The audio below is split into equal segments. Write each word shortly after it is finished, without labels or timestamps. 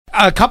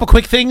A couple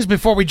quick things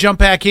before we jump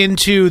back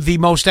into the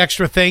most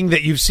extra thing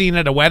that you've seen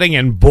at a wedding.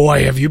 And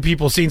boy, have you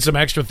people seen some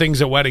extra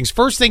things at weddings.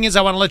 First thing is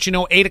I want to let you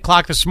know 8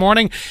 o'clock this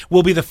morning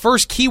will be the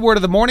first keyword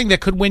of the morning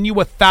that could win you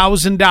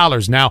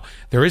 $1,000. Now,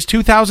 there is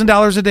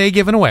 $2,000 a day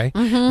given away.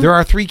 There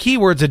are 3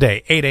 keywords a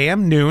day, 8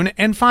 a.m., noon,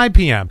 and 5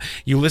 p.m.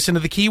 You listen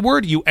to the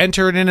keyword, you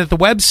enter it in at the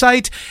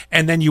website,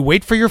 and then you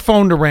wait for your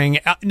phone to ring.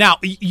 Now,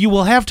 you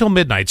will have till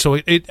midnight. So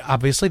it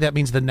obviously that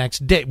means the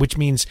next day, which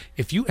means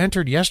if you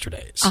entered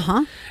yesterday's,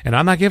 and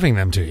I'm not giving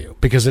them to you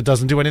because it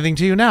doesn't do anything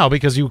to you now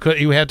because you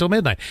had till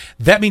midnight.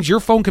 That means your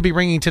phone could be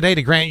ringing today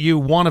to grant you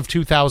one of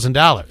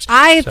 $2,000.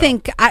 I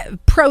think,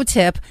 pro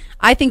tip,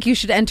 I think you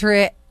should enter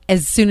it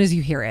as soon as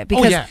you hear it.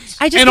 Because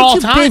I just at all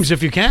times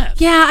if you can.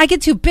 Yeah, I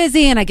get too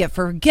busy and I get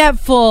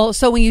forgetful.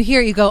 So when you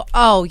hear it, you go,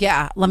 oh,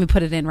 yeah, let me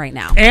put it in right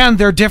now. And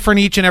they're different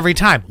each and every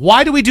time.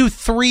 Why do we do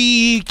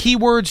 3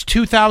 keywords,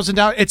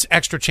 $2,000? It's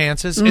extra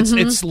chances.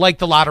 It's like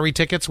the lottery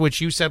tickets,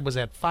 which you said was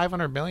at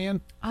 $500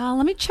 million.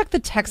 Let me check the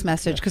text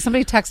message because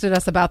somebody texted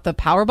us about the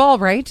Powerball,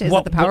 right? Is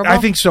it the Powerball? I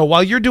think so.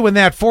 While you're doing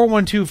that,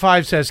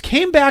 4125 says,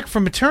 came back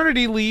from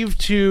maternity leave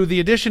to the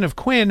addition of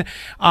Quinn.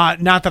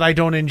 Not that I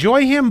don't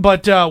enjoy him,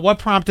 but what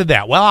prompted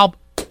that? Well,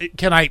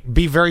 can I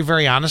be very,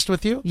 very honest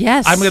with you?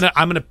 Yes. I'm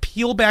gonna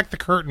peel back the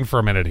curtain for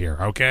a minute here,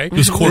 okay? It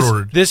was court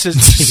ordered. This is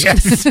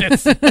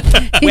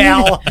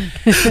well,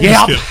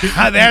 yeah.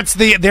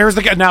 There's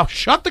the now.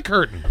 Shut the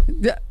curtain.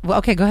 Well,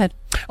 okay, go ahead.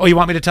 Oh, you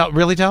want me to tell?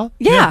 Really tell?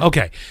 Yeah.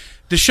 Okay.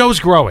 The show's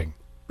growing.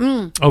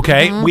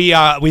 Okay,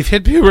 we've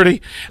hit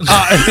puberty.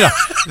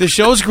 The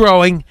show's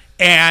growing,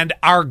 and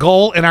our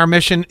goal and our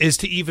mission is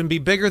to even be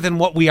bigger than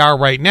what we are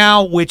right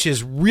now, which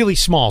is really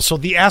small. So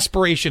the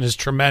aspiration is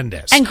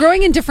tremendous. And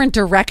growing in different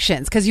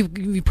directions, because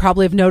you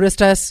probably have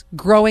noticed us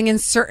growing in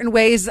certain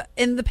ways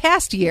in the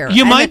past year.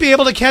 You might be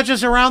able to catch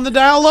us around the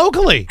dial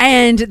locally.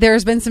 And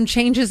there's been some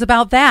changes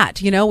about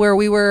that, where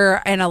we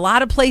were in a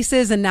lot of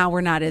places, and now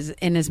we're not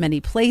in as many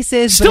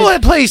places. Still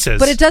at places.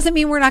 But it doesn't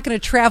mean we're not going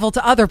to travel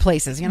to other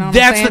places,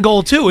 That's the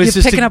goal, too. Is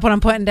You're picking up what I'm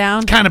putting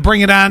down? Kind of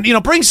bring it on,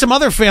 bring some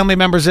other family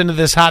members into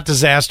this hot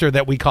disaster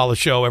that we call a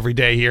show every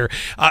day here,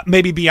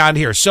 maybe beyond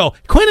here. So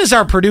Quinn is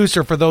our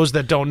producer for those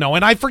that don't know.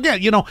 And I forget,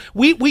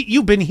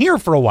 you've been here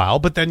for a while,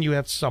 but then you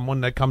have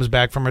someone that comes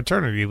back from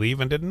maternity leave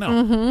and didn't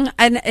know.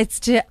 And it's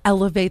to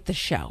elevate the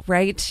show,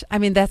 right? I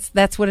mean,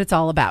 that's what it's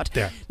all about.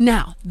 Yeah.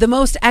 Now, the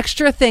most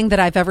extra thing that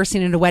I've ever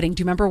seen in a wedding.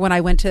 Do you remember when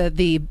I went to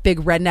the big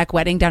redneck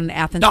wedding down in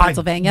Athens,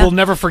 Pennsylvania? We'll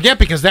never forget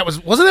because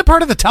wasn't that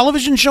part of the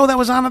television show that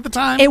was on at the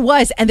time? It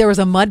was, and there was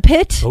a mud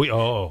pit.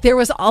 Oh. There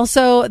was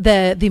also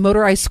the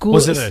motorized school.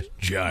 Was it a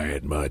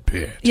giant mud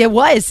pit? Yeah, it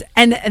was,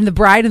 and the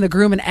bride and the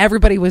groom and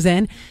everybody was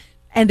in,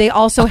 and they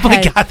also had. Oh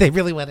my God, they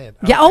really went in.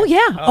 Yeah. Okay.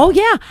 Oh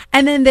yeah.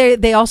 And then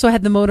they also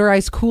had the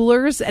motorized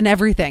coolers and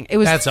everything.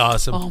 That's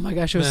awesome. Oh my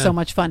gosh, it was so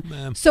much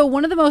fun. So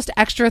one of the most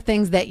extra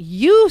things that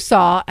you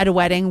saw at a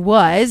wedding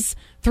was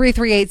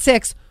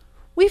 3386.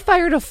 We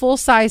fired a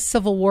full-size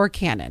Civil War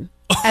cannon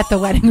at the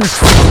wedding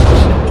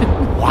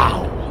reception.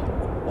 Wow.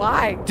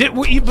 Why?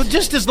 But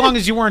just as long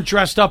as you weren't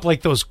dressed up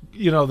like those,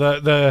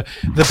 the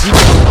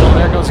people. Oh,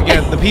 there goes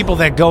again. The people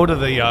that go to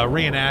the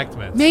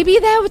reenactments. Maybe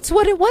that's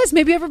what it was.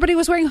 Maybe everybody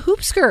was wearing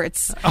hoop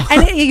skirts,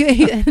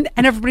 and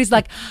everybody's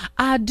like,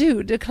 "I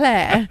do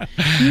declare,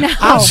 no.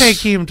 I'll take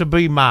him to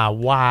be my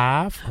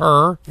wife,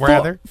 her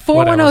rather."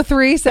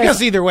 4103 says, I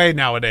guess either way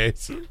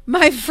nowadays.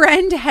 My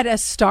friend had a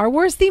Star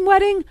Wars themed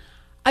wedding.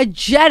 A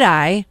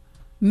Jedi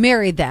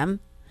married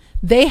them.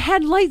 They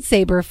had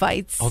lightsaber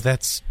fights. Oh,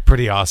 that's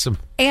pretty awesome.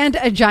 And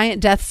a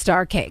giant Death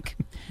Star cake.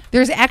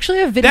 There's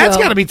actually a video. That's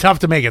got to be tough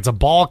to make. It's a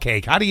ball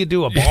cake. How do you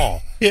do a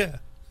ball? Yeah.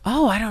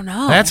 Oh, I don't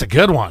know. That's a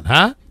good one,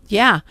 huh?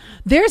 Yeah.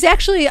 There's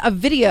actually a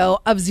video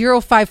of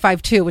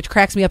 0552, which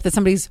cracks me up that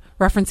somebody's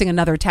referencing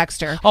another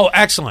texter. Oh,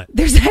 excellent.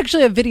 There's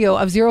actually a video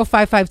of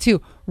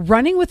 0552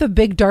 running with a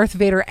big Darth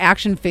Vader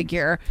action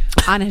figure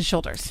on his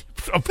shoulders.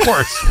 Of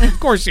course. Of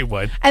course he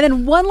would. And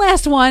then one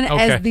last one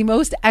as the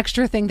most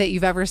extra thing that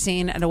you've ever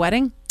seen at a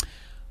wedding.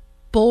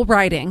 Bull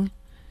riding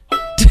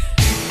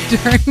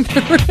during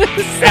the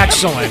reception.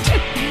 Excellent.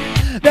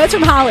 That's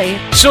from Holly.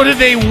 So did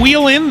they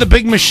wheel in the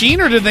big machine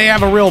or did they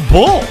have a real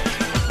bull?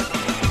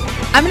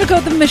 I'm going to go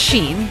with the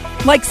machine.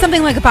 Like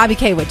something like a Bobby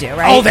K would do,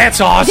 right? Oh, that's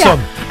awesome.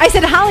 Yeah. I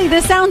said, Holly,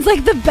 this sounds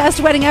like the best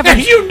wedding ever.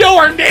 You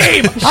know her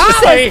name.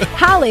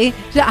 Holly.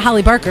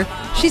 Holly Barker.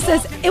 She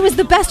says, it was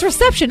the best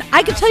reception.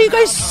 I could tell you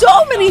guys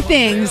so many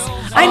things.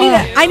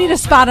 I need a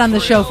spot on the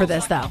show for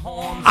this, though.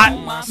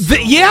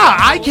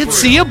 I could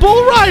see a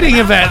bull riding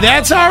event.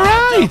 That's all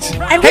right.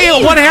 Hey,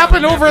 what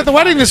happened over at the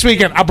wedding this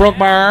weekend? I broke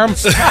my arm.